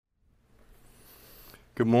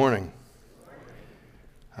Good morning.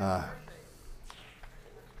 It's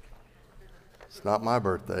not my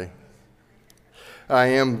birthday. I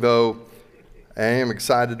am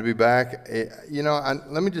excited to be back.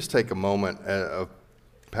 Let me just take a moment of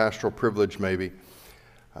pastoral privilege maybe.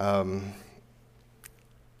 There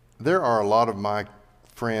are a lot of my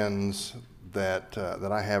friends that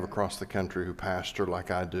I have across the country who pastor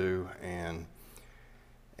like I do, and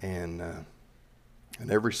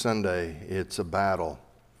every Sunday it's a battle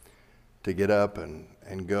to get up and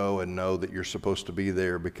go and know that you're supposed to be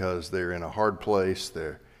there because they're in a hard place.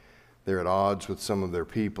 They're at odds with some of their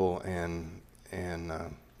people, and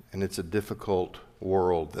it's a difficult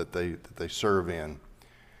world that they serve in.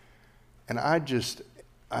 And I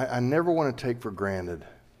never want to take for granted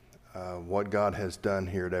what God has done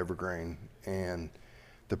here at Evergreen and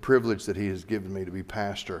the privilege that He has given me to be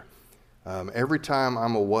pastor. Every time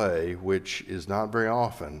I'm away, which is not very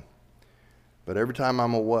often, but every time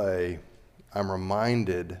I'm away, I'm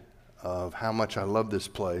reminded of how much I love this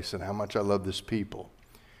place and how much I love this people.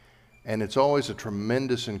 And it's always a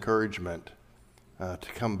tremendous encouragement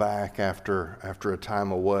to come back after a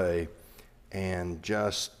time away and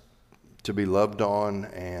just to be loved on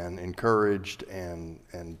and encouraged and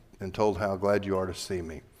told how glad you are to see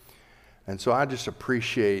me. And so I just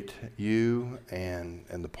appreciate you and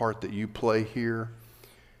the part that you play here.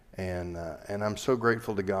 And I'm so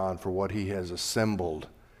grateful to God for what He has assembled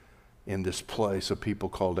in this place of people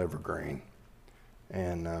called Evergreen.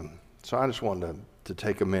 And so I just wanted to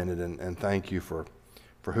take a minute and thank you for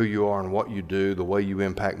who you are and what you do, the way you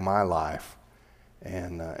impact my life,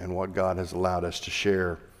 and what God has allowed us to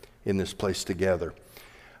share in this place together.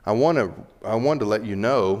 I wanted to let you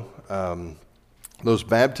know those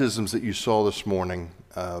baptisms that you saw this morning.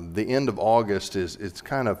 The end of August it's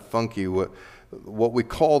kind of funky. What we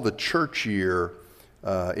call the church year,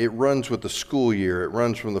 it runs with the school year. It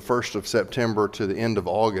runs from the 1st of September to the end of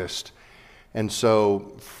August. And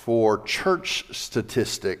so for church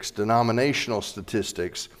statistics, denominational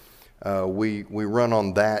statistics, we run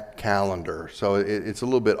on that calendar. So it's a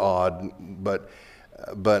little bit odd, but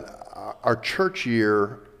our church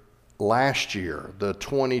year last year, the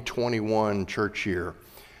 2021 church year,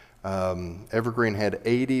 Evergreen had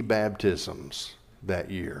 80 baptisms that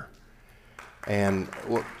year. And,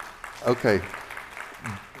 okay.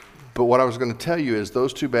 But what I was going to tell you is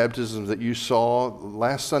those two baptisms that you saw,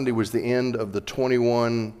 last Sunday was the end of the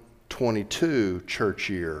 21-22 church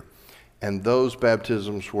year. And those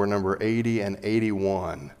baptisms were number 80 and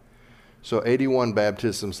 81. So 81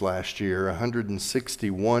 baptisms last year,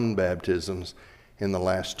 161 baptisms in the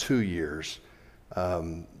last 2 years.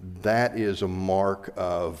 That is a mark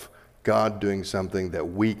of God doing something that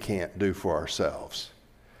we can't do for ourselves.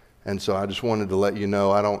 And so I just wanted to let you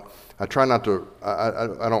know, I don't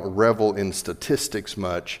revel in statistics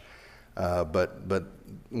much, but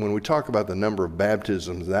when we talk about the number of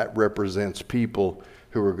baptisms, that represents people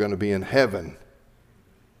who are going to be in heaven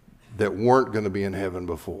that weren't going to be in heaven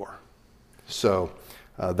before. So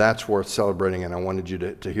that's worth celebrating, and I wanted you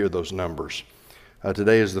to hear those numbers.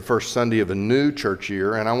 Today is the first Sunday of a new church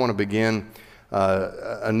year, and I want to begin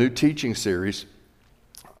a new teaching series.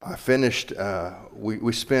 I finished,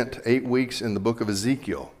 we spent 8 weeks in the book of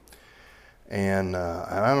Ezekiel, and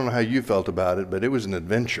I don't know how you felt about it, but it was an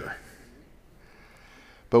adventure.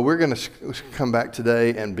 But we're going to come back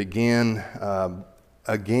today and begin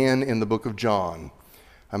again in the book of John.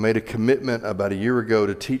 I made a commitment about a year ago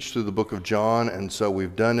to teach through the book of John, and so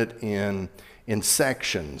we've done it in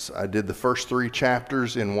sections. I did the first 3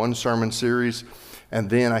 chapters in one sermon series, and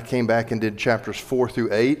then I came back and did chapters 4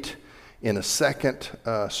 through 8 in a second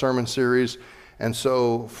sermon series. And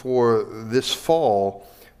so for this fall,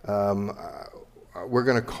 we're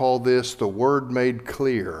going to call this The Word Made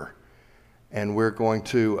Clear. And we're going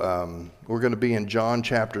to be in John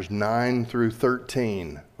chapters 9 through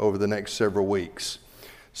 13 over the next several weeks.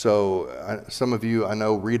 So some of you, I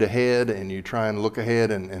know, read ahead and you try and look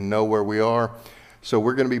ahead and know where we are. So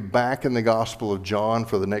we're going to be back in the Gospel of John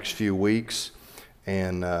for the next few weeks.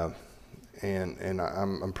 And I'm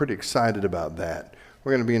pretty excited about that.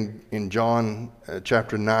 We're going to be in John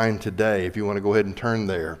chapter 9 today, if you want to go ahead and turn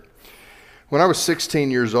there. When I was 16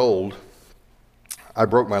 years old, I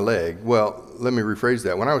broke my leg. Well, let me rephrase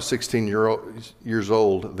that. When I was 16 years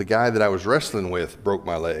old, the guy that I was wrestling with broke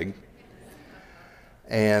my leg.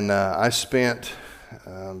 And I spent,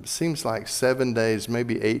 seems like 7 days,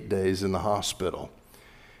 maybe 8 days in the hospital.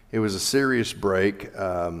 It was a serious break.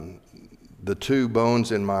 The 2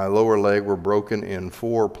 bones in my lower leg were broken in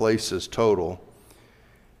 4 places total.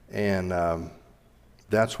 And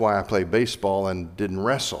that's why I played baseball and didn't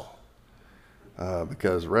wrestle,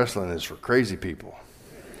 because wrestling is for crazy people.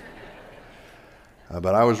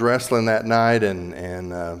 But I was wrestling that night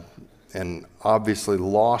and obviously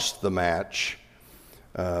lost the match,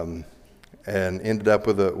 and ended up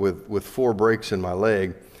with 4 breaks in my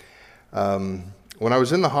leg. When I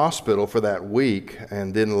was in the hospital for that week,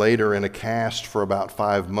 and then later in a cast for about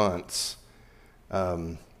 5 months,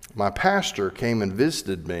 my pastor came and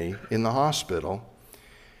visited me in the hospital,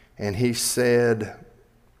 and he said,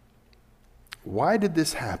 "Why did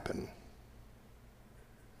this happen?"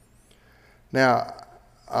 Now,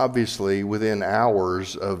 obviously, within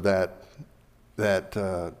hours of that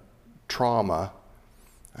trauma,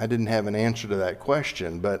 I didn't have an answer to that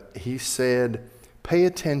question, but he said, "Pay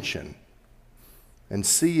attention and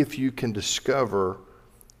see if you can discover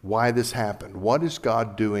why this happened. What is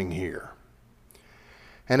God doing here?"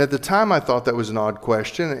 And at the time, I thought that was an odd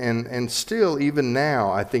question, and still, even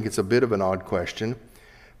now, I think it's a bit of an odd question,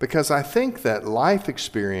 because I think that life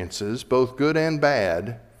experiences, both good and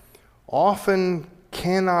bad, often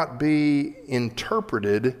cannot be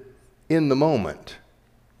interpreted in the moment.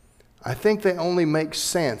 I think they only make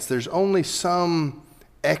sense. There's only some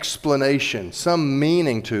explanation, some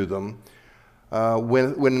meaning to them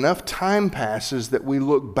when enough time passes that we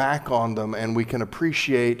look back on them and we can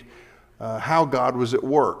appreciate how God was at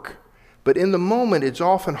work. But in the moment, it's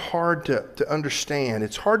often hard to understand.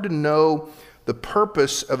 It's hard to know the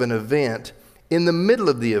purpose of an event in the middle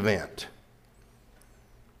of the event.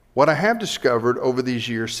 What I have discovered over these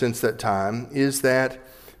years since that time is that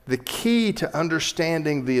the key to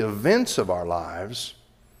understanding the events of our lives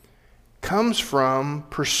comes from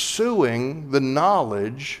pursuing the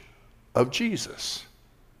knowledge of Jesus.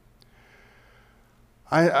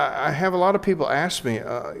 I have a lot of people ask me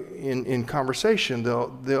in conversation,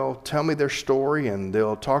 they'll tell me their story and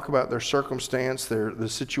they'll talk about their circumstance, the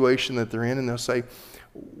situation that they're in, and they'll say,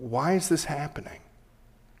 "Why is this happening?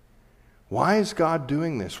 Why is God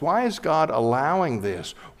doing this? Why is God allowing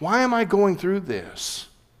this? Why am I going through this?"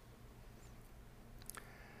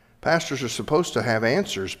 Pastors are supposed to have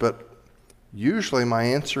answers, but usually my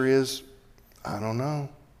answer is, I don't know.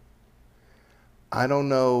 I don't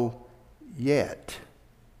know yet.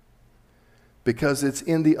 Because it's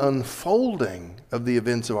in the unfolding of the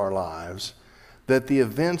events of our lives that the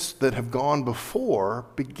events that have gone before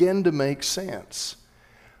begin to make sense.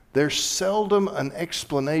 There's seldom an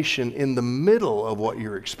explanation in the middle of what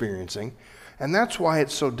you're experiencing, and that's why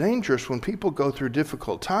it's so dangerous when people go through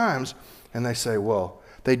difficult times and they say,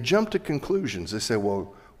 they jump to conclusions. They say,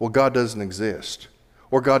 well, God doesn't exist,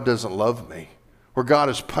 or God doesn't love me, or God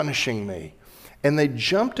is punishing me. And they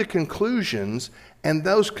jump to conclusions, and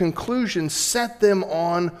those conclusions set them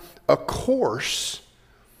on a course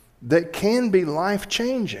that can be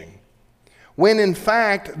life-changing. When in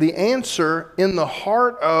fact, the answer in the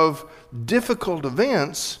heart of difficult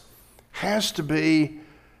events has to be,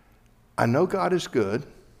 I know God is good,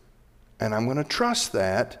 and I'm going to trust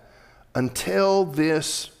that until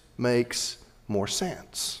this makes more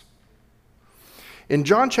sense. In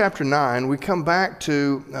John chapter 9, we come back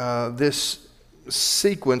to this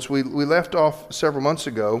sequence. We left off several months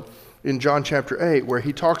ago in John chapter 8, where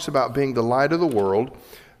he talks about being the light of the world.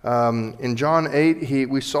 In John 8,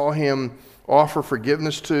 we saw him offer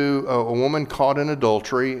forgiveness to a woman caught in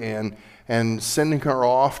adultery and sending her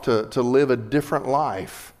off to live a different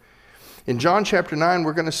life. In John chapter 9,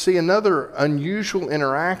 we're going to see another unusual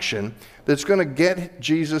interaction that's going to get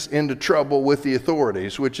Jesus into trouble with the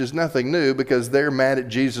authorities, which is nothing new because they're mad at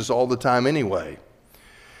Jesus all the time anyway.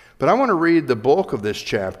 But I want to read the bulk of this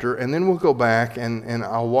chapter, and then we'll go back and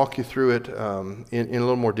I'll walk you through it in a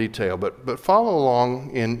little more detail. But follow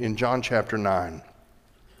along in John chapter 9.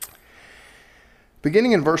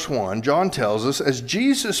 Beginning in verse 1, John tells us, as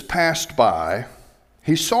Jesus passed by,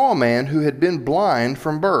 he saw a man who had been blind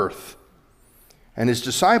from birth. And his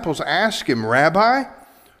disciples asked him, "Rabbi,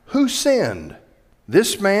 who sinned,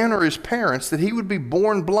 this man or his parents, that he would be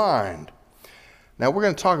born blind?" Now, we're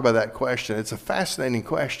going to talk about that question. It's a fascinating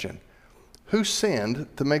question. Who sinned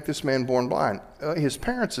to make this man born blind? His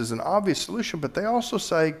parents is an obvious solution, but they also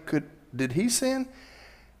say, did he sin?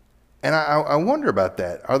 And I wonder about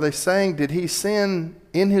that. Are they saying, did he sin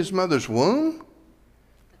in his mother's womb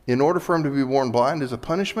in order for him to be born blind as a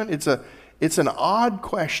punishment? It's an odd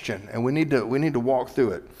question, and we need to walk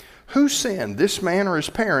through it. Who sinned, this man or his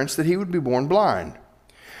parents, that he would be born blind?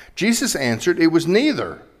 Jesus answered, "It was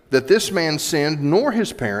neither that this man sinned nor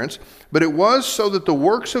his parents, but it was so that the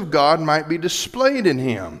works of God might be displayed in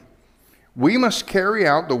him. We must carry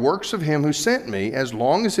out the works of him who sent me as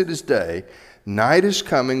long as it is day. Night is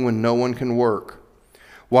coming when no one can work.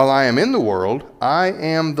 While I am in the world, I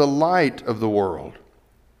am the light of the world."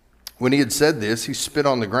 When he had said this, he spit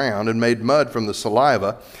on the ground and made mud from the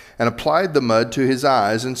saliva and applied the mud to his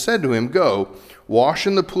eyes and said to him, "Go, wash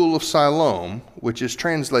in the pool of Siloam," which is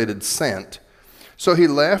translated sent. So he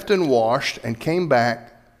left and washed and came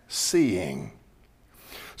back seeing.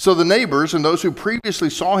 So the neighbors and those who previously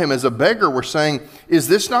saw him as a beggar were saying, "Is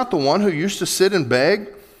this not the one who used to sit and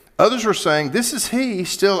beg?" Others were saying, "This is he."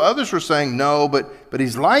 Still others were saying, "No, but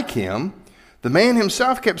he's like him." The man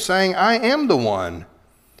himself kept saying, "I am the one."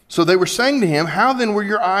 So they were saying to him, "How then were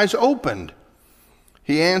your eyes opened?"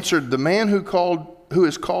 He answered, "The man who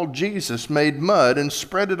is called Jesus made mud and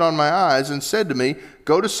spread it on my eyes and said to me,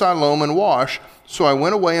 'Go to Siloam and wash.' So I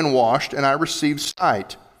went away and washed, and I received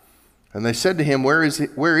sight." And they said to him, Where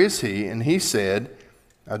is he? And he said,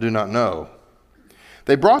 "I do not know."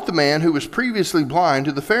 They brought the man who was previously blind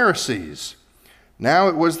to the Pharisees. Now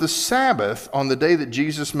it was the Sabbath on the day that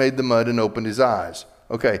Jesus made the mud and opened his eyes.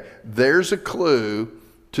 Okay, there's a clue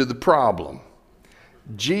to the problem.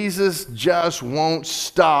 Jesus just won't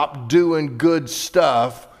stop doing good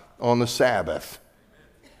stuff on the Sabbath.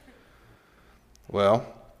 Well,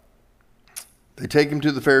 they take him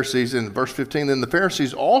to the Pharisees in verse 15. Then the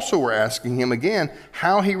Pharisees also were asking him again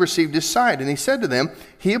how he received his sight. And he said to them,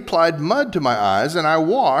 "He applied mud to my eyes, and I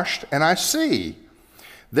washed, and I see."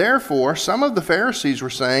 Therefore, some of the Pharisees were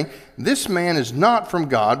saying, "This man is not from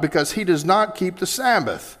God, because he does not keep the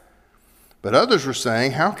Sabbath." But others were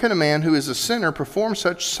saying, "How can a man who is a sinner perform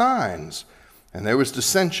such signs?" And there was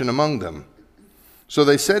dissension among them. So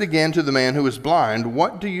they said again to the man who was blind,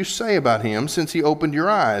 "What do you say about him, since he opened your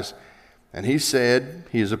eyes?" And he said,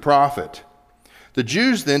 "He is a prophet." The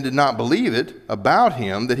Jews then did not believe it about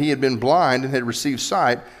him that he had been blind and had received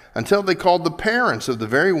sight, until they called the parents of the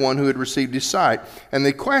very one who had received his sight. And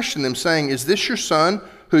they questioned them, saying, "Is this your son,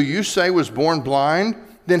 who you say was born blind?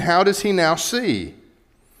 Then how does he now see?"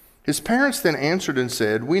 His parents then answered and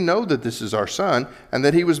said, "We know that this is our son, and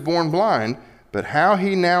that he was born blind, but how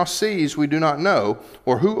he now sees we do not know,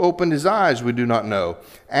 or who opened his eyes we do not know.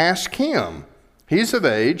 Ask him. He's of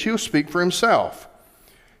age, he'll speak for himself."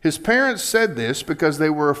 His parents said this because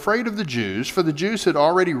they were afraid of the Jews, for the Jews had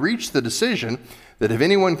already reached the decision that if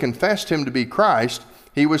anyone confessed him to be Christ,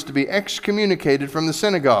 he was to be excommunicated from the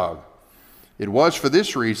synagogue. It was for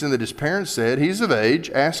this reason that his parents said, "He's of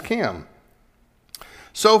age, ask him."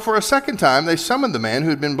 So for a second time they summoned the man who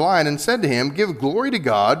had been blind and said to him, "Give glory to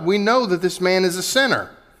God. We know that this man is a sinner."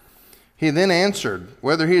 He then answered,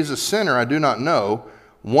 "Whether he is a sinner I do not know.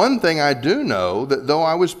 One thing I do know, that though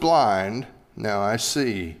I was blind, now I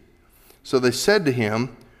see." So they said to him,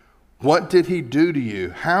 "What did he do to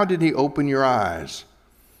you? How did he open your eyes?"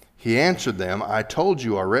 He answered them, "I told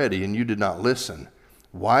you already, and you did not listen.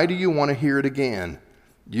 Why do you want to hear it again?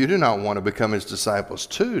 You do not want to become his disciples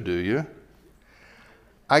too, do you?"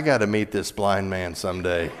 I got to meet this blind man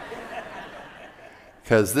someday,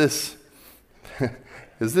 because this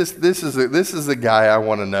is the guy I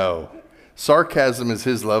want to know. Sarcasm is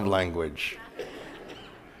his love language.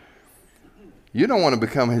 "You don't want to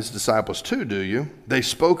become his disciples too, do you?" They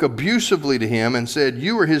spoke abusively to him and said,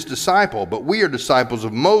 "You are his disciple, but we are disciples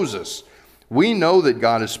of Moses. We know that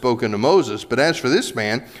God has spoken to Moses, but as for this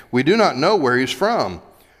man, we do not know where he is from."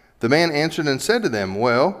 The man answered and said to them,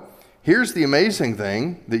 "Well, here's the amazing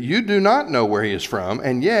thing, that you do not know where he is from,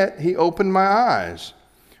 and yet he opened my eyes.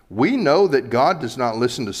 We know that God does not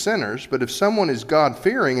listen to sinners, but if someone is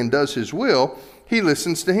God-fearing and does his will, he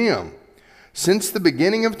listens to him. Since the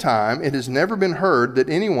beginning of time, it has never been heard that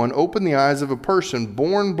anyone opened the eyes of a person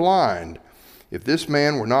born blind. If this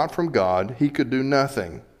man were not from God, he could do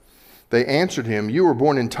nothing." They answered him, "You were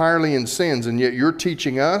born entirely in sins, and yet you're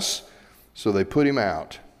teaching us?" So they put him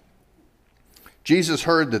out. Jesus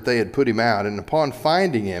heard that they had put him out, and upon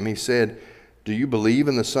finding him, he said, "Do you believe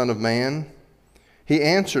in the Son of Man?" He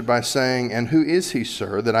answered by saying, "And who is he,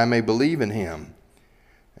 sir, that I may believe in him?"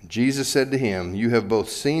 And Jesus said to him, "You have both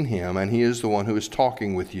seen him, and he is the one who is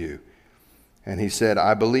talking with you." And he said,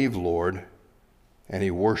 "I believe, Lord." And he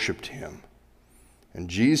worshiped him. And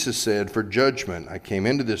Jesus said, "For judgment I came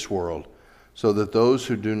into this world, so that those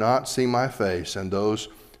who do not see my face, and those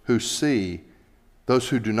who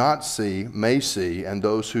do not see may see, and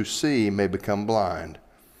those who see may become blind."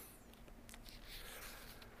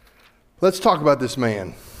 Let's talk about this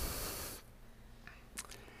man.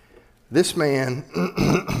 This man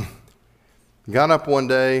got up one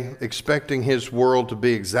day expecting his world to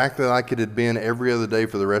be exactly like it had been every other day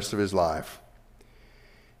for the rest of his life.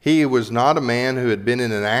 He was not a man who had been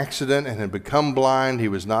in an accident and had become blind. He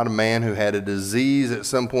was not a man who had a disease at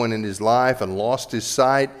some point in his life and lost his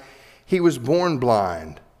sight. He was born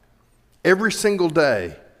blind every single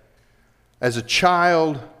day. As a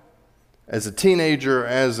child, as a teenager,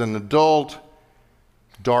 as an adult,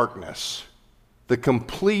 darkness. The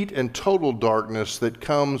complete and total darkness that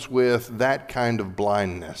comes with that kind of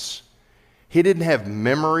blindness. He didn't have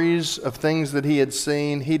memories of things that he had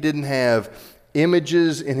seen. He didn't have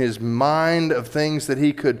images in his mind of things that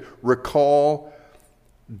he could recall.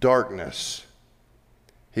 Darkness.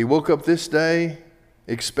 He woke up this day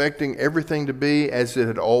expecting everything to be as it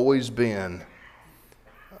had always been.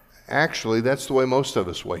 Actually, that's the way most of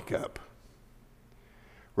us wake up.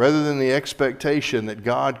 Rather than the expectation that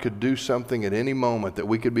God could do something at any moment that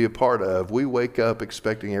we could be a part of, we wake up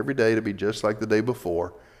expecting every day to be just like the day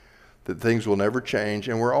before, that things will never change,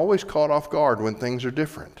 and we're always caught off guard when things are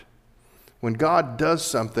different. When God does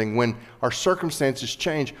something, when our circumstances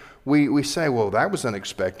change, we say, well, that was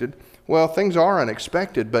unexpected. Well, things are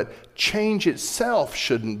unexpected, but change itself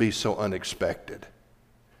shouldn't be so unexpected.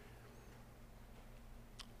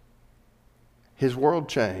 His world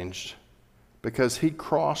changed because he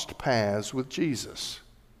crossed paths with Jesus.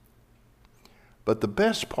 But the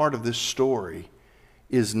best part of this story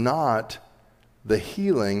is not the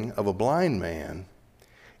healing of a blind man.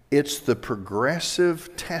 It's the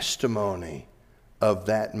progressive testimony of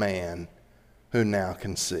that man who now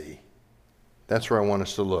can see. That's where I want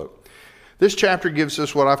us to look. This chapter gives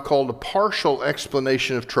us what I've called a partial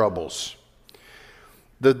explanation of troubles.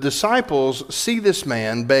 The disciples see this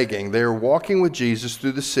man begging. They're walking with Jesus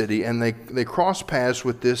through the city, and they cross paths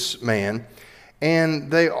with this man,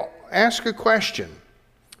 and they ask a question.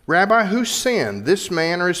 Rabbi, who sinned, this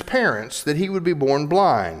man or his parents, that he would be born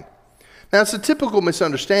blind? Now, it's a typical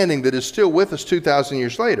misunderstanding that is still with us 2,000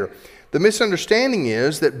 years later. The misunderstanding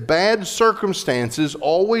is that bad circumstances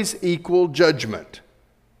always equal judgment.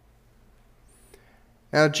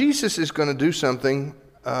 Now, Jesus is going to do something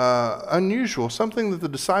unusual, something that the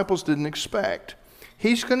disciples didn't expect.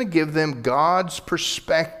 He's going to give them God's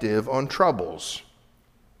perspective on troubles.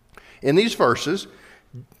 In these verses,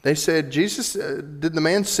 they said, Jesus, did the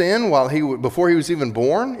man sin before he was even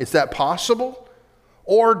born? Is that possible?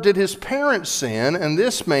 Or did his parents sin and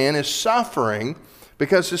this man is suffering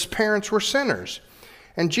because his parents were sinners?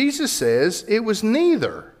 And Jesus says it was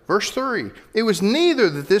neither. Verse 3, it was neither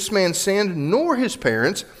that this man sinned nor his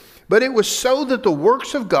parents, but it was so that the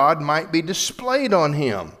works of God might be displayed on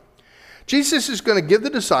him. Jesus is going to give the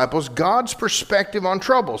disciples God's perspective on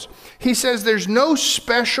troubles. He says there's no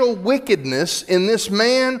special wickedness in this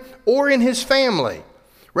man or in his family.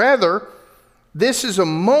 Rather, this is a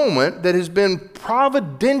moment that has been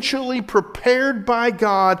providentially prepared by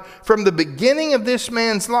God from the beginning of this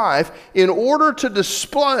man's life in order to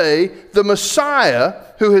display the Messiah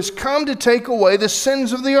who has come to take away the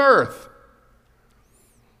sins of the earth.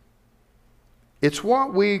 It's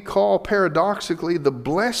what we call paradoxically the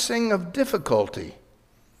blessing of difficulty.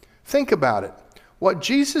 Think about it. What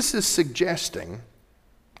Jesus is suggesting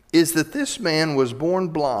is that this man was born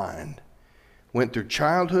blind, went through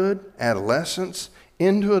childhood, adolescence,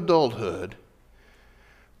 into adulthood,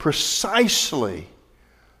 precisely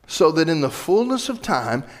so that in the fullness of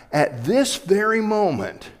time, at this very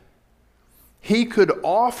moment, he could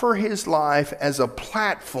offer his life as a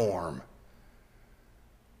platform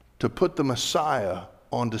to put the Messiah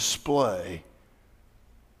on display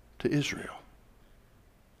to Israel.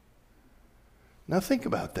 Now think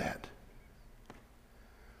about that.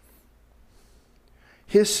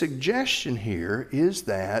 His suggestion here is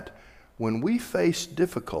that when we face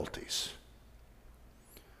difficulties,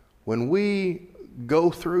 when we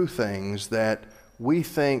go through things that we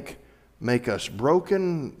think make us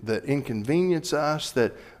broken, that inconvenience us,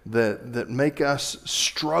 that make us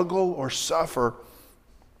struggle or suffer,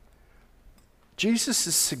 Jesus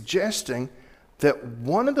is suggesting that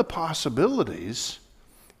one of the possibilities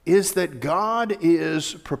is that God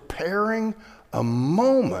is preparing a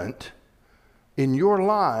moment in your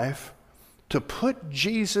life to put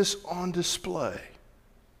Jesus on display.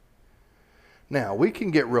 Now, we can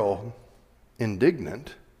get real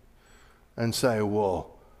indignant and say,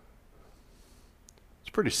 well, it's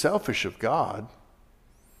pretty selfish of God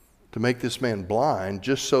to make this man blind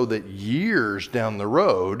just so that years down the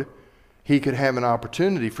road he could have an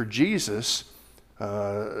opportunity for Jesus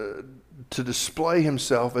to display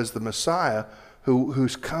himself as the Messiah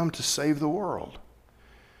who's come to save the world.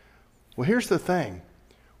 Well, here's the thing.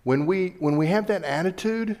 When we have that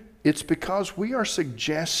attitude, it's because we are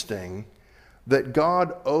suggesting that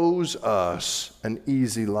God owes us an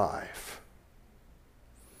easy life.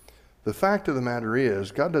 The fact of the matter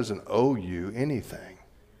is, God doesn't owe you anything.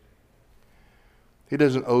 He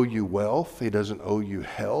doesn't owe you wealth. He doesn't owe you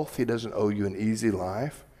health. He doesn't owe you an easy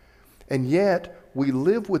life. And yet, we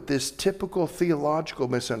live with this typical theological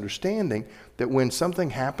misunderstanding that when something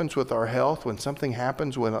happens with our health, when something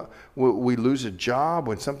happens when we lose a job,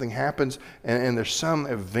 when something happens and there's some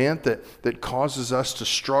event that causes us to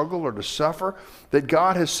struggle or to suffer, that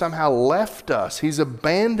God has somehow left us. He's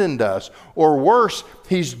abandoned us. Or worse,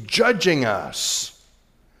 He's judging us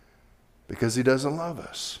because He doesn't love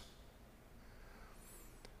us.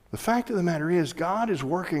 The fact of the matter is, God is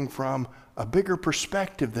working from a bigger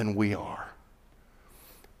perspective than we are.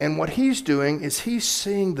 And what He's doing is He's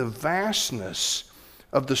seeing the vastness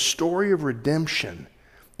of the story of redemption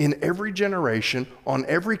in every generation, on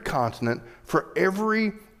every continent, for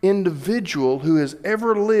every individual who has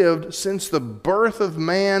ever lived since the birth of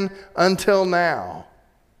man until now.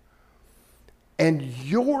 And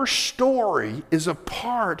your story is a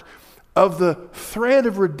part of the thread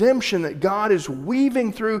of redemption that God is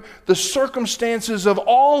weaving through the circumstances of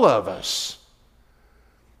all of us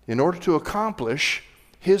in order to accomplish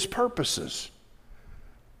His purposes.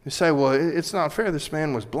 You say, well, it's not fair. This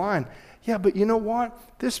man was blind. Yeah, but you know what?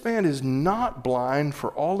 This man is not blind for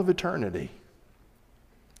all of eternity.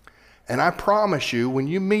 And I promise you, when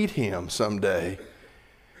you meet him someday,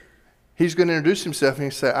 he's going to introduce himself and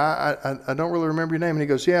he'll say, I don't really remember your name. And he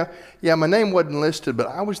goes, yeah, my name wasn't listed, but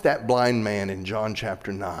I was that blind man in John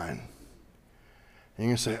chapter 9. And you're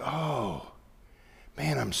going to say, oh,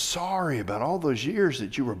 man, I'm sorry about all those years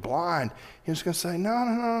that you were blind. He's going to say,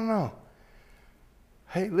 no.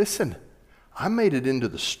 Hey, listen, I made it into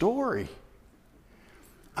the story.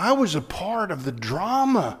 I was a part of the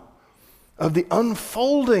drama of the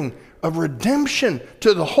unfolding of redemption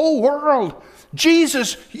to the whole world.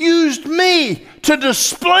 Jesus used me to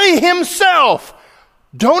display Himself.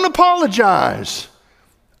 Don't apologize.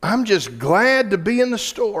 I'm just glad to be in the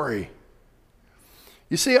story.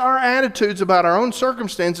 You see, our attitudes about our own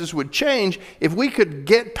circumstances would change if we could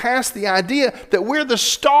get past the idea that we're the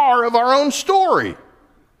star of our own story.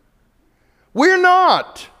 We're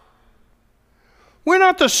not. We're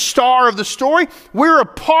not the star of the story. We're a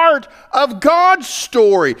part of God's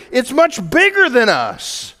story. It's much bigger than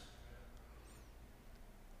us.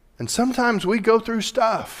 And sometimes we go through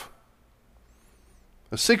stuff.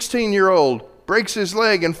 A 16-year-old breaks his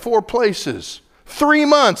leg in 4 places 3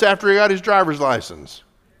 months after he got his driver's license.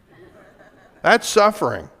 That's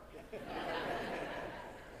suffering.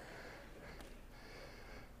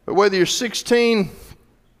 But whether you're 16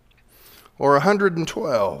 or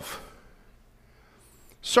 112,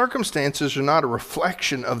 circumstances are not a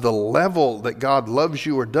reflection of the level that God loves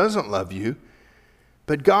you or doesn't love you,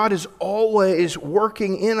 but God is always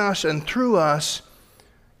working in us and through us,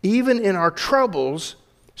 even in our troubles,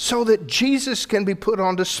 so that Jesus can be put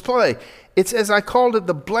on display. It's, as I called it,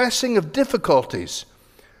 the blessing of difficulties.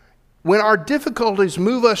 When our difficulties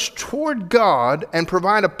move us toward God and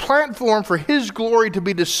provide a platform for His glory to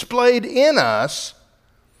be displayed in us,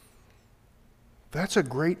 that's a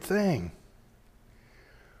great thing.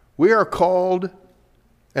 We are called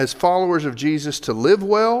as followers of Jesus to live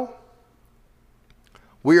well.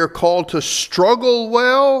 We are called to struggle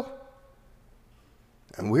well.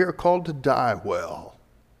 And we are called to die well.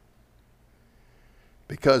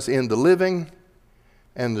 Because in the living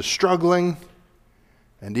and the struggling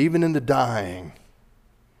and even in the dying,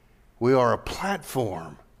 we are a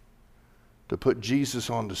platform to put Jesus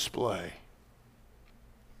on display.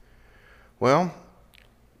 Well,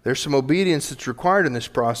 there's some obedience that's required in this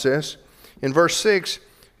process. In verse 6, it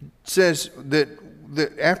says that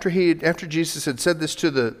after Jesus had said this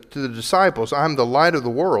to the disciples, I'm the light of the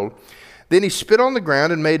world, then He spit on the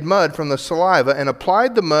ground and made mud from the saliva and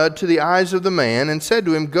applied the mud to the eyes of the man and said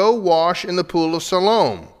to him, go wash in the pool of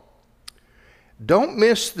Siloam. Don't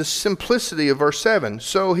miss the simplicity of verse 7.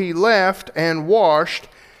 So he left and washed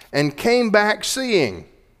and came back seeing.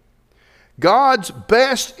 God's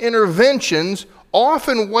best interventions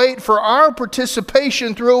often wait for our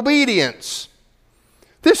participation through obedience.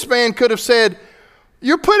 This man could have said,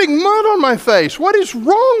 you're putting mud on my face. What is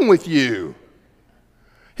wrong with you?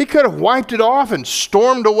 He could have wiped it off and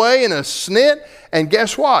stormed away in a snit, and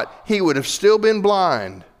guess what? He would have still been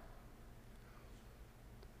blind.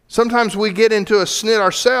 Sometimes we get into a snit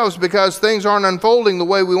ourselves because things aren't unfolding the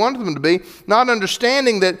way we want them to be, not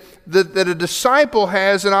understanding that a disciple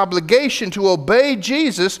has an obligation to obey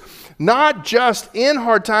Jesus, not just in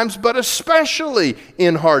hard times, but especially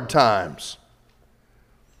in hard times.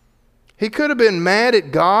 He could have been mad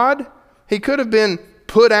at God. He could have been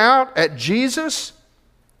put out at Jesus.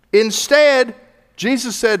 Instead,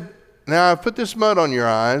 Jesus said, now I've put this mud on your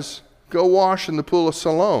eyes. Go wash in the pool of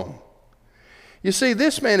Siloam. You see,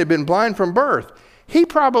 this man had been blind from birth. He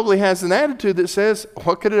probably has an attitude that says,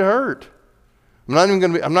 what could it hurt? I'm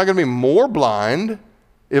not going to be more blind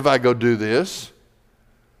if I go do this.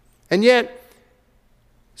 And yet,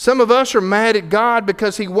 some of us are mad at God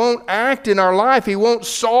because He won't act in our life. He won't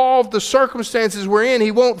solve the circumstances we're in.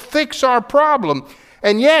 He won't fix our problem.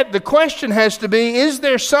 And yet, the question has to be, is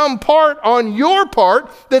there some part on your part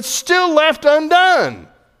that's still left undone?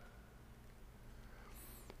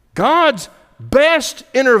 God's best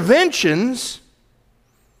interventions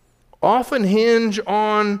often hinge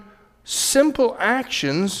on simple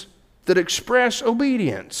actions that express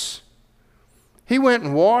obedience. He went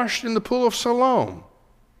and washed in the pool of Siloam.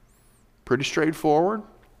 Pretty straightforward.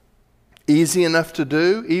 Easy enough to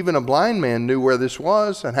do. Even a blind man knew where this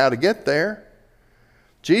was and how to get there.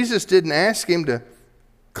 Jesus didn't ask him to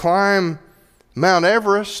climb Mount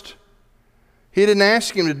Everest. He didn't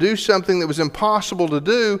ask him to do something that was impossible to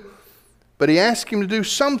do, but He asked him to do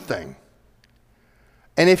something.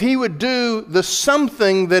 And if he would do the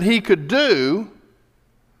something that he could do,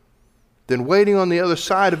 then waiting on the other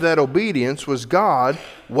side of that obedience was God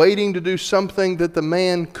waiting to do something that the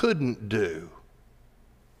man couldn't do.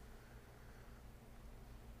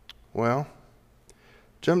 Well,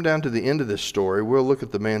 jump down to the end of this story. We'll look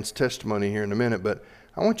at the man's testimony here in a minute, but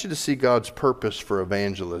I want you to see God's purpose for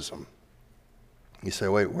evangelism. You say,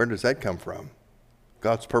 wait, where does that come from?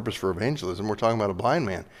 God's purpose for evangelism. We're talking about a blind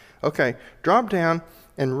man. Okay, drop down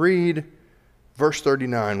and read verse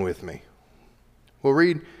 39 with me. We'll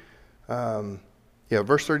read,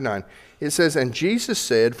 verse 39. It says, "And Jesus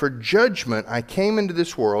said, 'For judgment I came into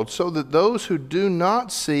this world, so that those who do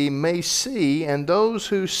not see may see, and those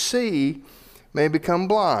who see may become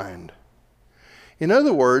blind.'" In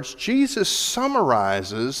other words, Jesus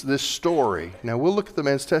summarizes this story. Now, we'll look at the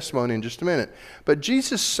man's testimony in just a minute. But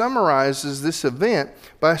Jesus summarizes this event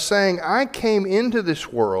by saying, I came into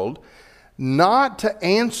this world not to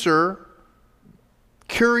answer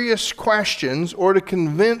curious questions or to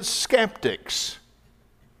convince skeptics.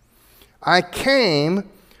 I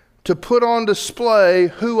came to put on display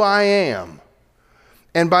who I am.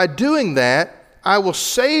 And by doing that, I will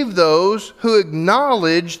save those who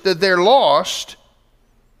acknowledge that they're lost,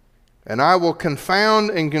 and I will confound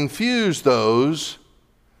and confuse those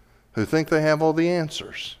who think they have all the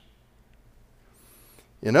answers.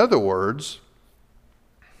 In other words,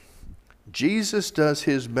 Jesus does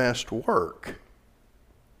His best work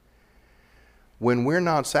when we're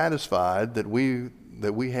not satisfied that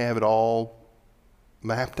we have it all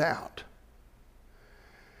mapped out.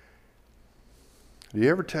 Do you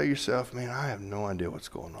ever tell yourself, man, I have no idea what's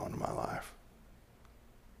going on in my life?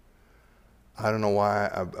 I don't know why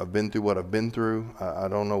I've been through what I've been through. I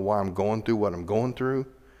don't know why I'm going through what I'm going through.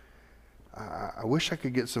 I wish I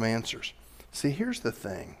could get some answers. See, here's the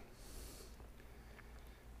thing.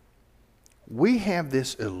 We have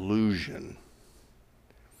this illusion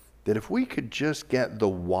that if we could just get the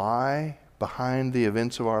why behind the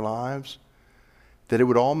events of our lives, that it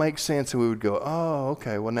would all make sense and we would go, oh,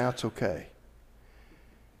 okay, well, now it's okay.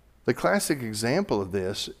 The classic example of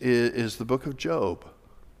this is the book of Job.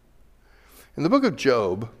 In the book of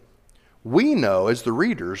Job, we know, as the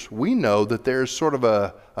readers, we know that there's sort of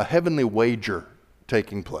a heavenly wager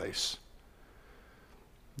taking place.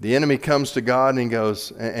 The enemy comes to God and he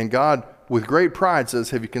goes, and God, with great pride, says,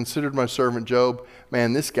 have you considered my servant Job?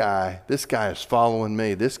 Man, this guy is following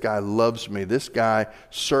me. This guy loves me. This guy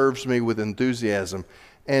serves me with enthusiasm.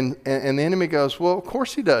 And the enemy goes, well, of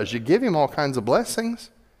course he does. You give him all kinds of blessings.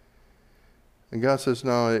 And God says,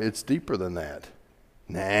 no, it's deeper than that.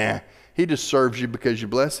 Nah, he just serves you because you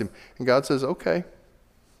bless him. And God says, okay,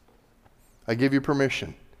 I give you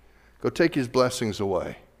permission. Go take his blessings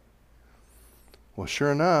away. Well,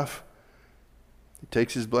 sure enough, he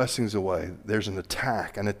takes his blessings away. There's an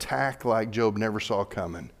attack like Job never saw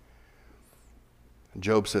coming. And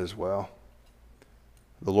Job says, well,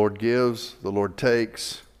 the Lord gives, the Lord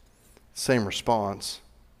takes. Same response.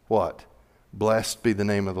 What? Blessed be the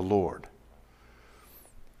name of the Lord.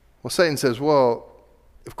 Well, Satan says, well,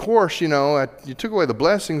 of course, you took away the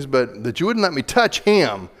blessings, but that you wouldn't let me touch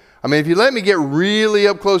him. I mean, if you let me get really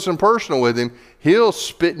up close and personal with him, he'll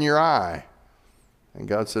spit in your eye. And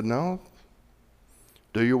God said, no,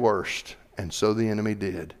 do your worst. And so the enemy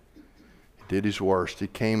did. He did his worst. He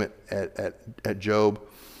came at Job.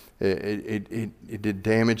 It did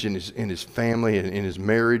damage in his family, in his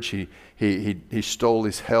marriage. He stole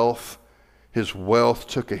his health. His wealth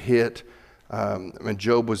took a hit. And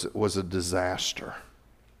Job was a disaster.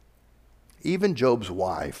 Even Job's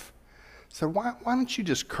wife said, why don't you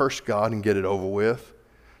just curse God and get it over with?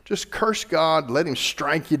 Just curse God, let him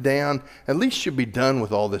strike you down. At least you'll be done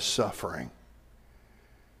with all this suffering.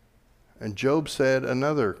 And Job said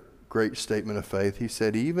another great statement of faith. He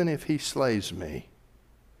said, even if he slays me,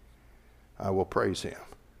 I will praise him.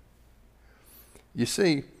 You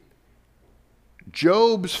see,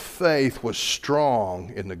 Job's faith was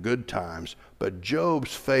strong in the good times, but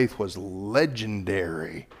Job's faith was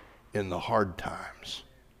legendary in the hard times.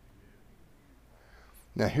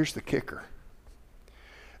 Now, here's the kicker.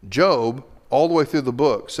 Job, all the way through the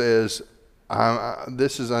book, says,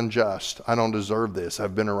 this is unjust. I don't deserve this.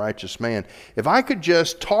 I've been a righteous man. If I could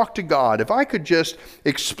just talk to God, if I could just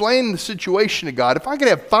explain the situation to God, if I could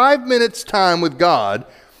have 5 minutes time with God,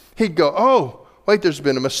 he'd go, oh, wait, there's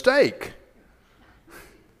been a mistake.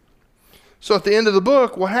 So at the end of the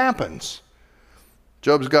book, what happens?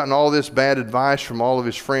 Job's gotten all this bad advice from all of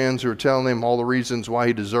his friends who are telling him all the reasons why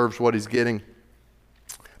he deserves what he's getting.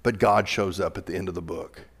 But God shows up at the end of the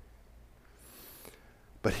book.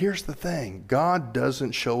 But here's the thing. God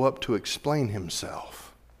doesn't show up to explain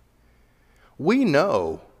himself. We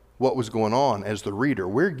know what was going on as the reader.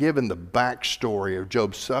 We're given the backstory of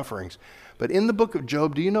Job's sufferings. But in the book of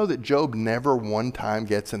Job, do you know that Job never one time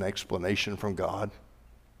gets an explanation from God?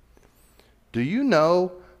 Do you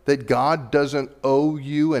know that God doesn't owe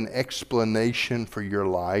you an explanation for your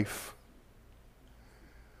life?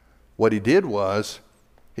 What he did was,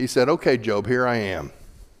 he said, okay, Job, here I am.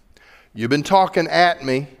 You've been talking at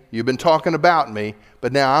me. You've been talking about me.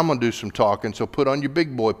 But now I'm going to do some talking, so put on your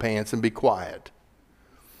big boy pants and be quiet.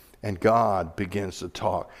 And God begins to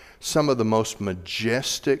talk. Some of the most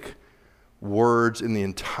majestic words in the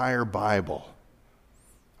entire Bible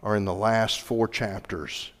are in the last 4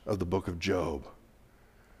 chapters of the book of Job,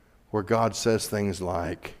 where God says things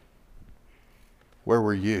like, where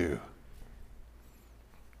were you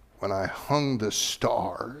when I hung the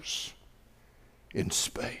stars in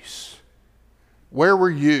space? Where were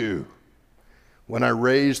you when I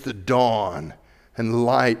raised the dawn and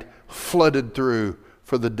light flooded through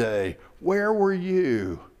for the day? Where were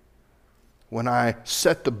you when I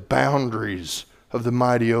set the boundaries of the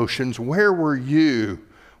mighty oceans? Where were you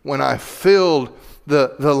when I filled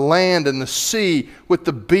the land and the sea with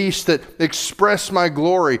the beasts that express my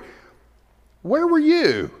glory? Where were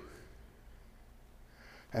you?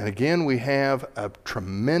 And again, we have a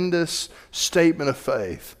tremendous statement of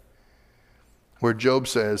faith where Job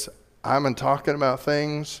says, I've been talking about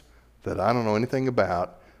things that I don't know anything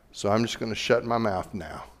about, so I'm just going to shut my mouth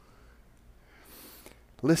now.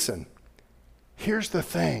 Listen, here's the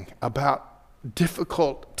thing about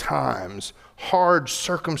difficult times, hard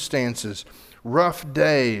circumstances, rough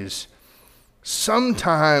days.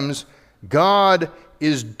 Sometimes God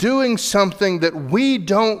is doing something that we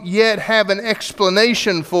don't yet have an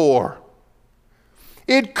explanation for.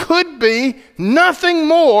 It could be nothing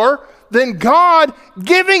more than God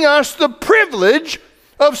giving us the privilege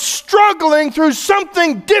of struggling through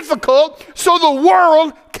something difficult so the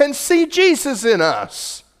world can see Jesus in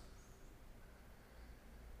us.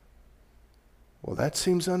 Well, that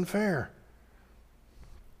seems unfair.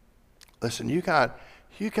 Listen, you got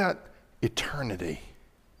eternity.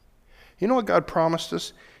 You know what God promised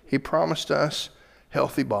us? He promised us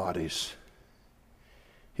healthy bodies.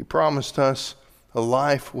 He promised us a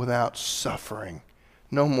life without suffering,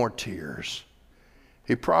 no more tears.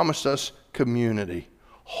 He promised us community,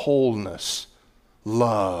 wholeness,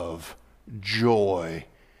 love, joy.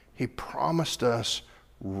 He promised us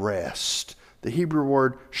rest. The Hebrew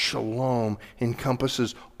word shalom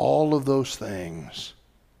encompasses all of those things.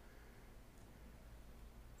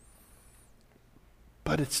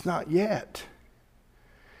 But it's not yet.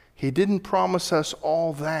 He didn't promise us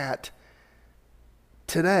all that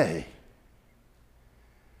today.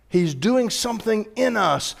 He's doing something in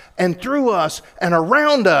us and through us and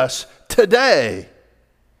around us today.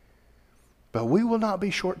 But we will not be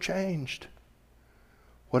shortchanged.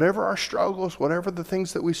 Whatever our struggles, whatever the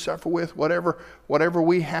things that we suffer with, whatever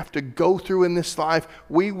we have to go through in this life,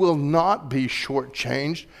 we will not be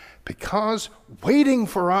shortchanged, because waiting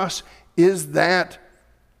for us is that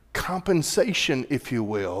compensation, if you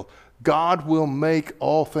will. God will make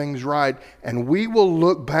all things right, and we will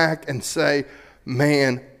look back and say,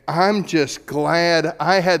 man, I'm just glad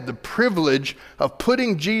I had the privilege of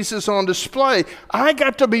putting Jesus on display. I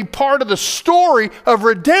got to be part of the story of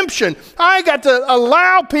redemption. I got to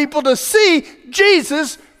allow people to see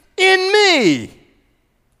Jesus in me.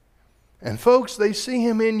 And folks, they see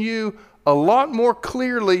him in you a lot more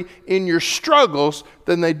clearly in your struggles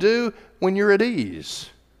than they do when you're at ease.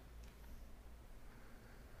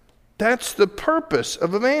 That's the purpose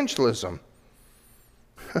of evangelism.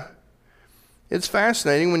 It's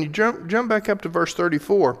fascinating. When you jump back up to verse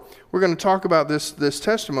 34, we're going to talk about this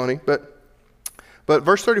testimony, but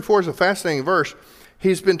verse 34 is a fascinating verse.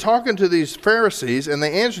 he's been talking to these Pharisees, and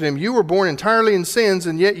they answered him, "You were born entirely in sins,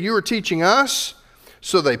 and yet you are teaching us?"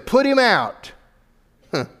 So they put him out.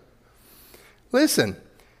 Listen,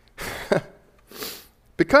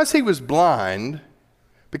 because he was blind,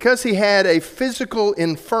 because he had a physical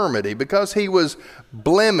infirmity, because he was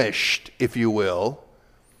blemished, if you will,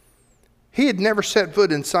 he had never set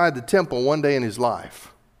foot inside the temple one day in his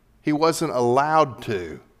life. He wasn't allowed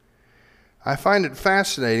to. I find it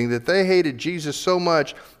fascinating that they hated Jesus so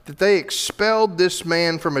much that they expelled this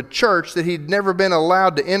man from a church that he'd never been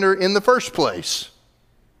allowed to enter in the first place.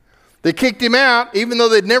 They kicked him out even though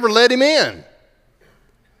they'd never let him in.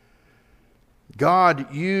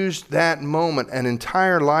 God used that moment, an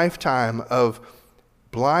entire lifetime of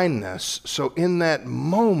blindness. So in that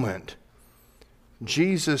moment,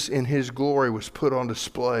 Jesus in his glory was put on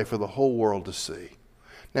display for the whole world to see.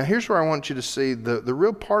 Now here's where I want you to see the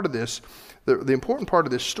real part of this, the important part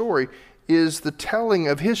of this story is the telling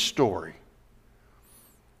of his story.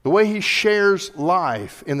 The way he shares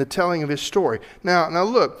life in the telling of his story. Now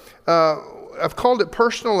look, I've called it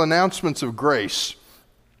personal announcements of grace.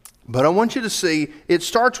 But I want you to see, it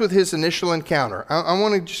starts with his initial encounter. I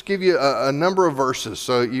want to just give you a number of verses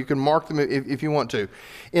so you can mark them if you want to.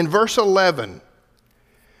 In verse 11,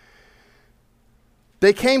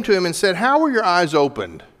 they came to him and said, "How were your eyes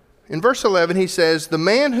opened?" In verse 11, he says, "The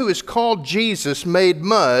man who is called Jesus made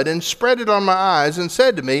mud and spread it on my eyes and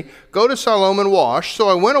said to me, 'Go to Siloam and wash.' So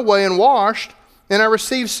I went away and washed, and I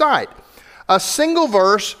received sight." A single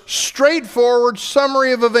verse, straightforward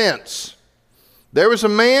summary of events. There was a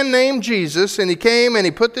man named Jesus, and he came and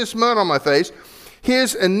he put this mud on my face.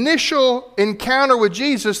 His initial encounter with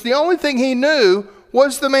Jesus, the only thing he knew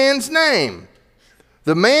was the man's name.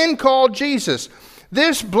 The man called Jesus.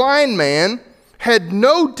 This blind man had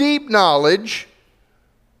no deep knowledge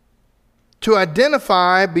to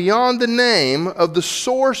identify beyond the name of the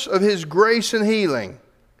source of his grace and healing.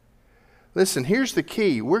 Listen, here's the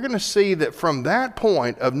key. We're going to see that from that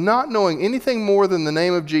point of not knowing anything more than the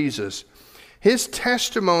name of Jesus, his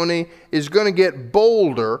testimony is going to get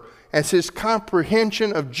bolder as his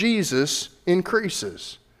comprehension of Jesus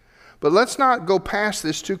increases. But let's not go past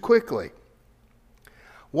this too quickly.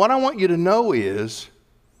 What I want you to know is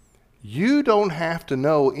you don't have to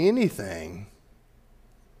know anything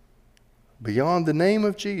beyond the name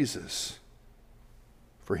of Jesus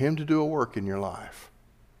for him to do a work in your life.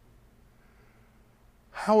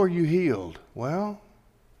 How are you healed? Well,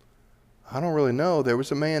 I don't really know. There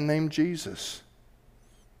was a man named Jesus.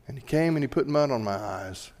 And he came and he put mud on my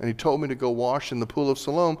eyes. And he told me to go wash in the pool of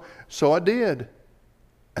Siloam. So I did.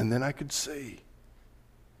 And then I could see.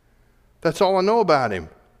 That's all I know about him.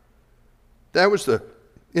 That was the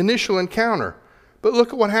initial encounter. But look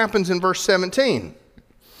at what happens in verse 17.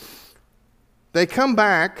 They come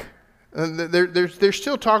back. They're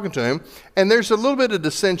still talking to him. And there's a little bit of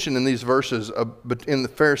dissension in these verses in the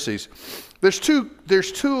Pharisees. There's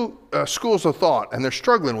two schools of thought, and they're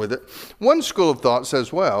struggling with it. One school of thought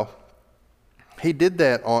says, well, he did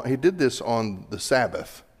this on the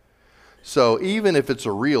Sabbath. So even if it's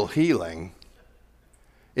a real healing,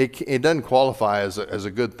 it doesn't qualify as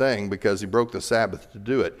a good thing because he broke the Sabbath to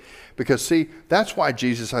do it. Because see, that's why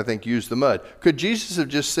Jesus, I think, used the mud. Could Jesus have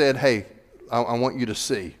just said, "Hey, I want you to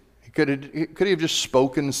see"? Could he have just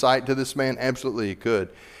spoken sight to this man? Absolutely he could.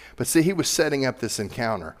 But see, he was setting up this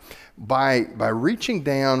encounter. By reaching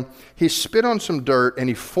down, he spit on some dirt and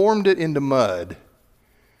he formed it into mud.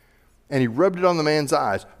 And he rubbed it on the man's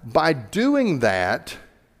eyes. By doing that,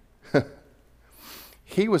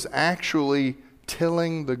 he was actually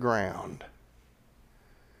tilling the ground.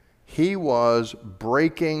 He was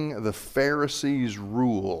breaking the Pharisees'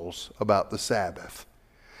 rules about the Sabbath.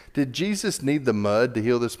 Did Jesus need the mud to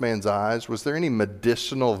heal this man's eyes? Was there any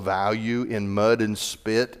medicinal value in mud and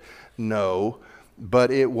spit? No,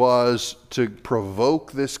 but it was to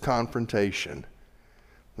provoke this confrontation.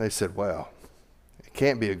 They said, well, it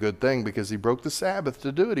can't be a good thing because he broke the Sabbath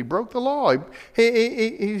to do it. He broke the law.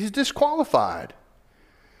 He's disqualified.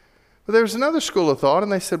 But there was another school of thought,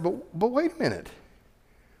 and they said, but wait a minute.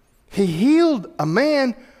 He healed a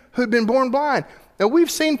man who had been born blind. Now,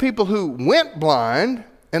 we've seen people who went blind,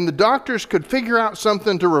 and the doctors could figure out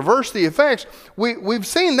something to reverse the effects. We've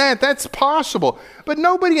seen that. That's possible. But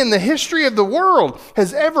nobody in the history of the world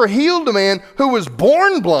has ever healed a man who was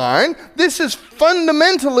born blind. This is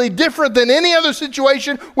fundamentally different than any other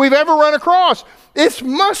situation we've ever run across. This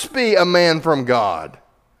must be a man from God.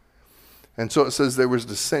 And so it says there was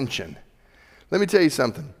dissension. Let me tell you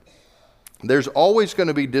something. There's always going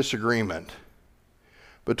to be disagreement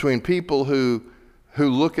between people who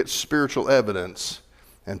look at spiritual evidence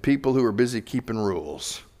and people who are busy keeping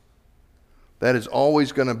rules. That is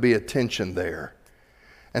always going to be a tension there.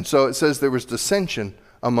 And so it says there was dissension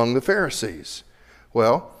among the Pharisees.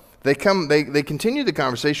 Well, they continue the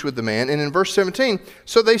conversation with the man, and in verse 17,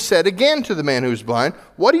 so they said again to the man who was blind,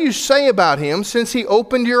 what do you say about him since he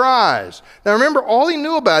opened your eyes? Now remember, all he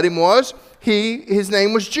knew about him was his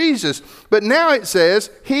name was Jesus. But now it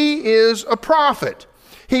says he is a prophet.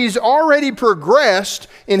 He's already progressed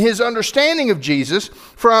in his understanding of Jesus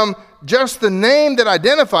from just the name that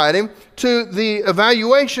identified him to the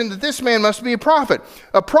evaluation that this man must be a prophet.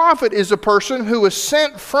 A prophet is a person who is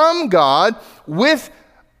sent from God with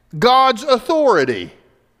God's authority.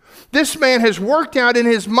 This man has worked out in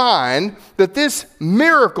his mind that this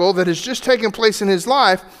miracle that has just taken place in his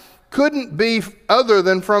life couldn't be other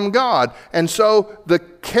than from God. And so the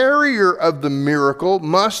carrier of the miracle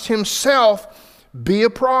must himself be a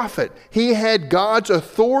prophet. He had God's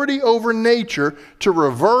authority over nature to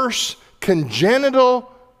reverse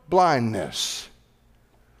congenital blindness.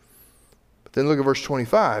 But then look at verse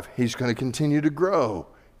 25. He's going to continue to grow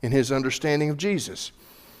in his understanding of Jesus.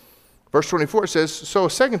 Verse 24 says, so a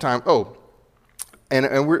second time,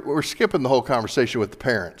 and we're skipping the whole conversation with the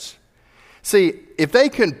parents. See, if they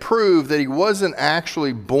can prove that he wasn't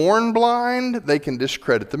actually born blind, they can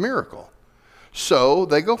discredit the miracle. So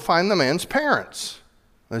they go find the man's parents.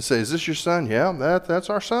 They say, is this your son? Yeah, that's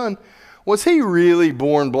our son. Was he really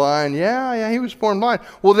born blind? Yeah, he was born blind.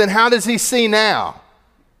 Well, then how does he see now?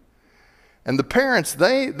 And the parents,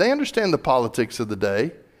 they understand the politics of the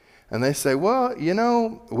day. And they say, well,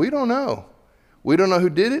 we don't know. We don't know who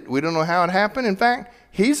did it. We don't know how it happened. In fact,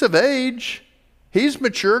 he's of age. He's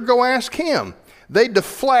mature. Go ask him. They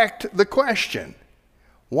deflect the question.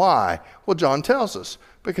 Why? Well, John tells us,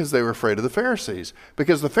 because they were afraid of the Pharisees.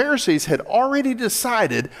 Because the Pharisees had already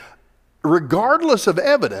decided, regardless of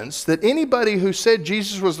evidence, that anybody who said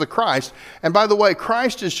Jesus was the Christ, and by the way,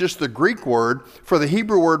 Christ is just the Greek word for the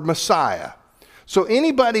Hebrew word Messiah. So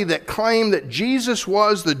anybody that claimed that Jesus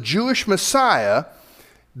was the Jewish Messiah,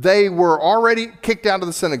 they were already kicked out of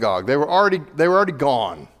the synagogue. They were already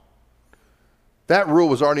gone. That rule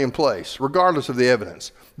was already in place, regardless of the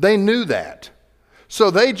evidence. They knew that.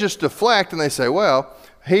 So they just deflect and they say, well,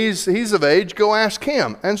 he's of age, go ask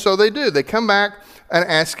him. And so they do. They come back and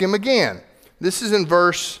ask him again. This is in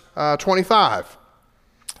verse 25.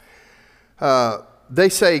 They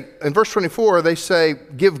say, in verse 24, they say,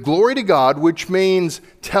 give glory to God, which means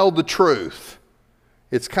tell the truth.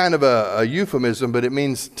 It's kind of a euphemism, but it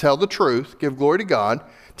means tell the truth, give glory to God,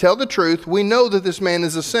 tell the truth. We know that this man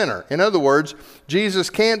is a sinner. In other words, Jesus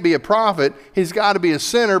can't be a prophet. He's got to be a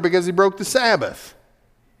sinner because he broke the Sabbath.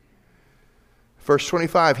 Verse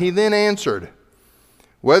 25, he then answered,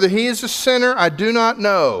 whether he is a sinner, I do not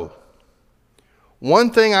know.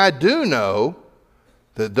 One thing I do know,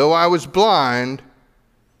 that though I was blind,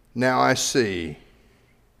 now I see.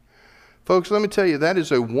 Folks, let me tell you, that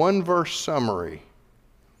is a one-verse summary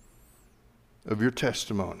of your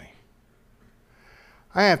testimony.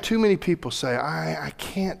 I have too many people say, I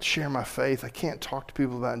can't share my faith. I can't talk to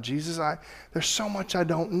people about Jesus. There's so much I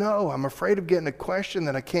don't know. I'm afraid of getting a question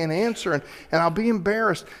that I can't answer, and I'll be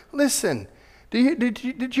embarrassed. Listen, did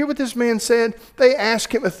you hear what this man said? They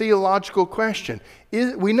asked him a theological question.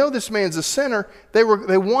 We know this man's a sinner. They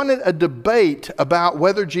wanted a debate about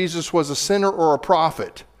whether Jesus was a sinner or a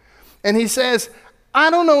prophet. And he says, I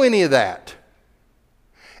don't know any of that.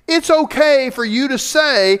 It's okay for you to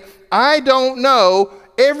say, I don't know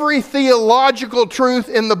every theological truth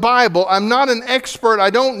in the Bible. I'm not an expert. I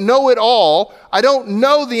don't know it all. I don't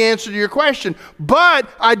know the answer to your question. But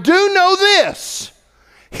I do know this.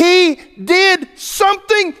 He did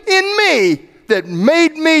something in me that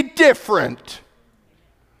made me different.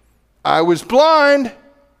 I was blind,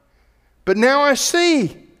 but now I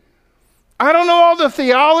see. I don't know all the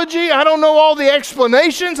theology. I don't know all the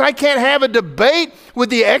explanations. I can't have a debate with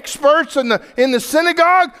the experts in the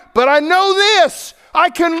synagogue, but I know this. I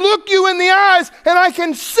can look you in the eyes and I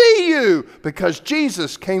can see you because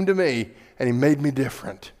Jesus came to me and he made me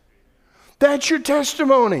different. That's your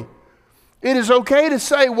testimony. It is okay to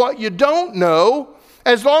say what you don't know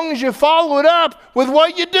as long as you follow it up with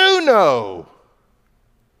what you do know.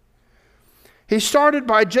 He started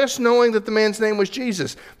by just knowing that the man's name was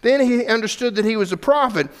Jesus. Then he understood that he was a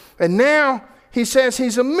prophet. And now he says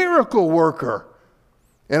he's a miracle worker.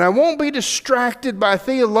 And I won't be distracted by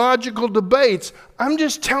theological debates. I'm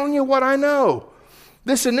just telling you what I know.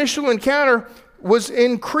 This initial encounter was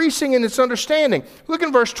increasing in its understanding. Look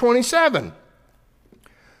in verse 27.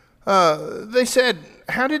 They said,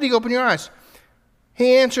 how did he open your eyes?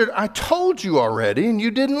 He answered, I told you already and you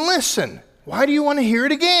didn't listen. Why do you want to hear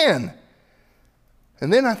it again?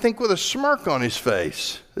 And then I think with a smirk on his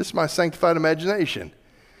face, this is my sanctified imagination,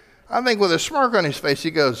 I think with a smirk on his face,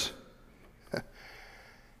 he goes,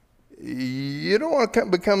 you don't want to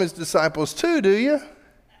become his disciples too, do you?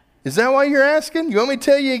 Is that why you're asking? You want me to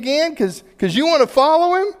tell you again? Because you want to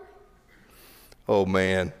follow him? Oh,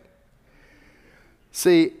 man.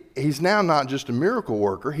 See, he's now not just a miracle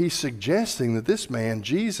worker. He's suggesting that this man,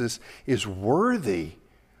 Jesus, is worthy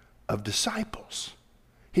of disciples.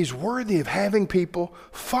 He's worthy of having people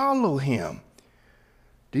follow him.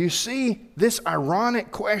 Do you see this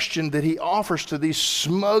ironic question that he offers to these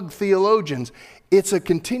smug theologians? It's a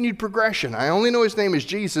continued progression. I only know his name is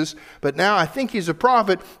Jesus, but now I think he's a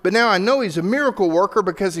prophet, but now I know he's a miracle worker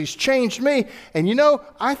because he's changed me. And you know,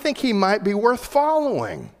 I think he might be worth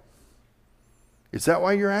following. Is that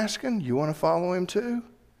why you're asking? You want to follow him too?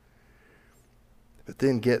 But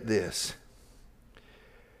then get this.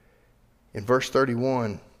 In verse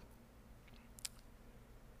 31,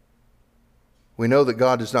 we know that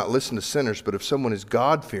God does not listen to sinners, but if someone is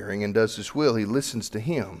God-fearing and does his will, he listens to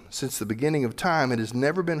him. Since the beginning of time, it has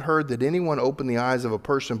never been heard that anyone opened the eyes of a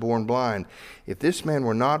person born blind. If this man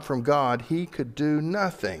were not from God, he could do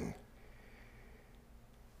nothing.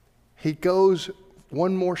 He goes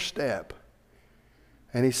one more step.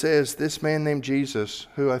 And he says, this man named Jesus,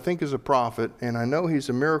 who I think is a prophet, and I know he's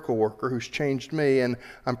a miracle worker who's changed me, and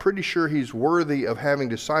I'm pretty sure he's worthy of having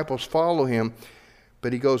disciples follow him.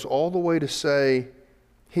 But he goes all the way to say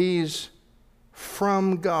he's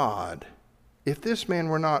from God. If this man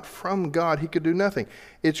were not from God, he could do nothing.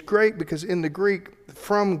 It's great because in the Greek,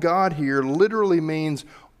 from God here literally means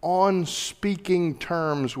on speaking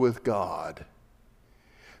terms with God.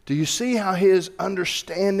 Do you see how his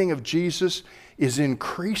understanding of Jesus is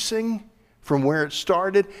increasing from where it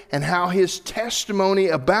started, and how his testimony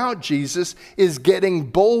about Jesus is getting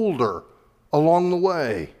bolder along the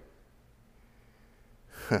way?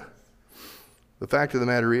 The fact of the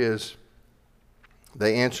matter is,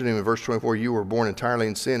 they answered him in verse 24, you were born entirely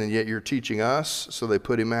in sin, and yet you're teaching us. So they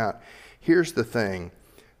put him out. Here's the thing.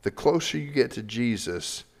 The closer you get to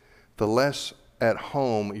Jesus, the less at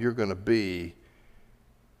home you're going to be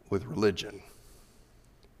with religion.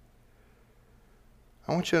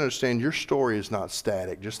 I want you to understand your story is not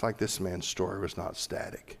static, just like this man's story was not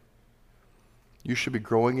static. You should be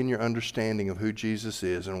growing in your understanding of who Jesus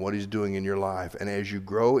is and what he's doing in your life. And as you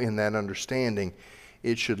grow in that understanding,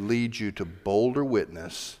 it should lead you to bolder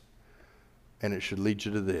witness, and it should lead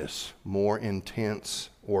you to this, more intense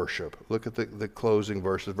worship. Look at the closing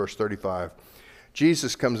verses, verse 35.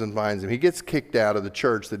 Jesus comes and finds him. He gets kicked out of the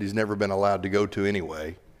church that he's never been allowed to go to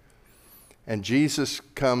anyway. And Jesus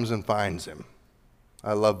comes and finds him.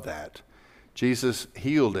 I love that. Jesus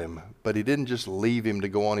healed him, but he didn't just leave him to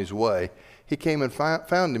go on his way. He came and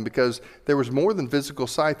found him because there was more than physical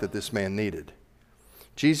sight that this man needed.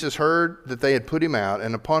 Jesus heard that they had put him out,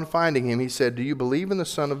 and upon finding him, he said, do you believe in the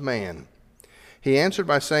Son of Man? He answered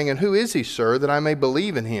by saying, and who is he, sir, that I may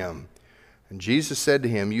believe in him? And Jesus said to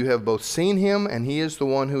him, you have both seen him, and he is the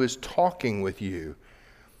one who is talking with you.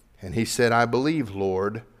 And he said, I believe,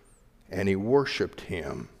 Lord. And he worshiped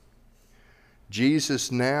him.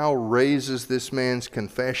 Jesus now raises this man's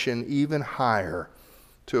confession even higher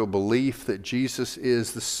to a belief that Jesus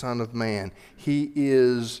is the Son of Man. He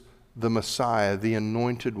is the Messiah, the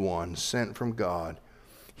anointed one sent from God.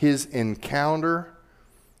 His encounter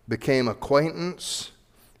became acquaintance.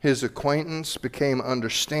 His acquaintance became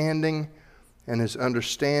understanding, and his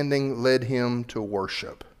understanding led him to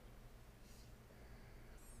worship.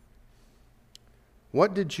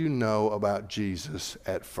 What did you know about Jesus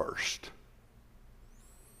at first?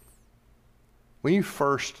 When you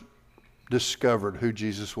first discovered who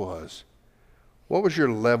Jesus was, what was your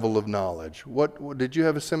level of knowledge? What did you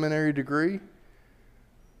have a seminary degree?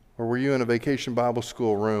 Or were you in a vacation Bible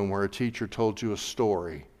school room where a teacher told you a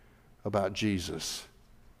story about Jesus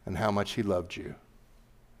and how much he loved you?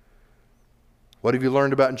 What have you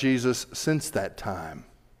learned about Jesus since that time?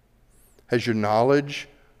 Has your knowledge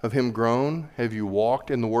of him grown? Have you walked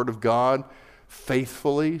in the Word of God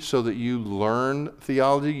faithfully so that you learn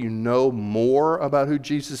theology? You know more about who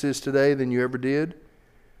Jesus is today than you ever did?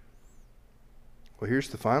 Well, here's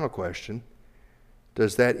the final question.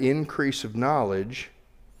 Does that increase of knowledge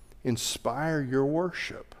inspire your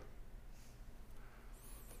worship?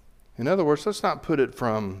 In other words, let's not put it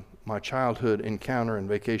from my childhood encounter in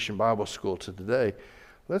vacation Bible school to today.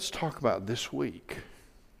 Let's talk about this week.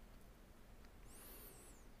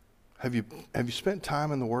 Have you spent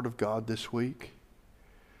time in the Word of God this week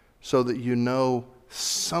so that you know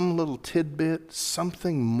some little tidbit,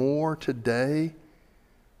 something more today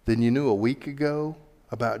than you knew a week ago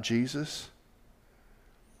about Jesus?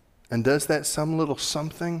 And does that some little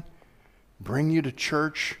something bring you to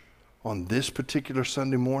church on this particular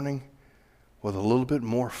Sunday morning with a little bit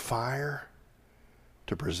more fire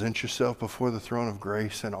to present yourself before the throne of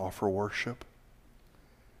grace and offer worship?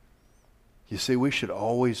 You see, we should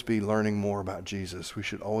always be learning more about Jesus. We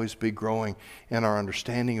should always be growing in our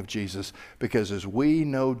understanding of Jesus, because as we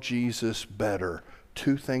know Jesus better,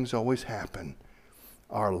 two things always happen.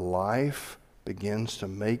 Our life begins to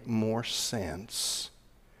make more sense,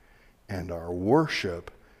 and our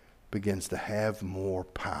worship begins to have more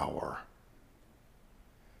power.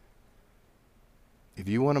 If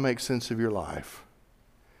you want to make sense of your life,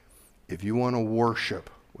 if you want to worship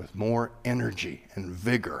with more energy and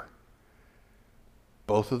vigor,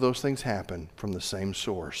 both of those things happen from the same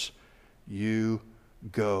source. You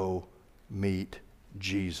go meet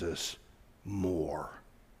Jesus more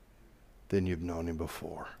than you've known him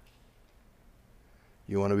before.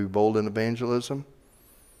 You want to be bold in evangelism?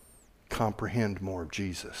 Comprehend more of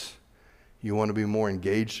Jesus. You want to be more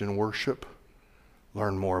engaged in worship?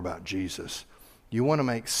 Learn more about Jesus. You want to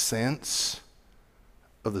make sense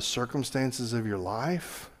of the circumstances of your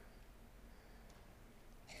life?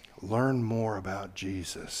 Learn more about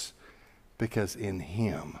Jesus, because in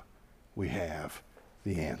him we have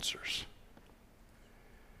the answers.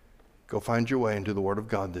 Go find your way into the Word of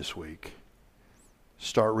God this week.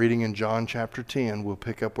 Start reading in John chapter 10. We'll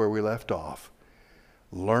pick up where we left off.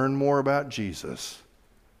 Learn more about Jesus.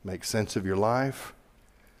 Make sense of your life.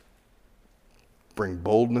 Bring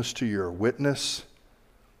boldness to your witness.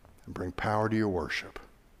 And bring power to your worship.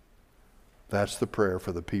 That's the prayer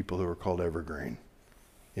for the people who are called Evergreen.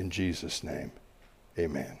 In Jesus' name,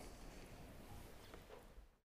 amen.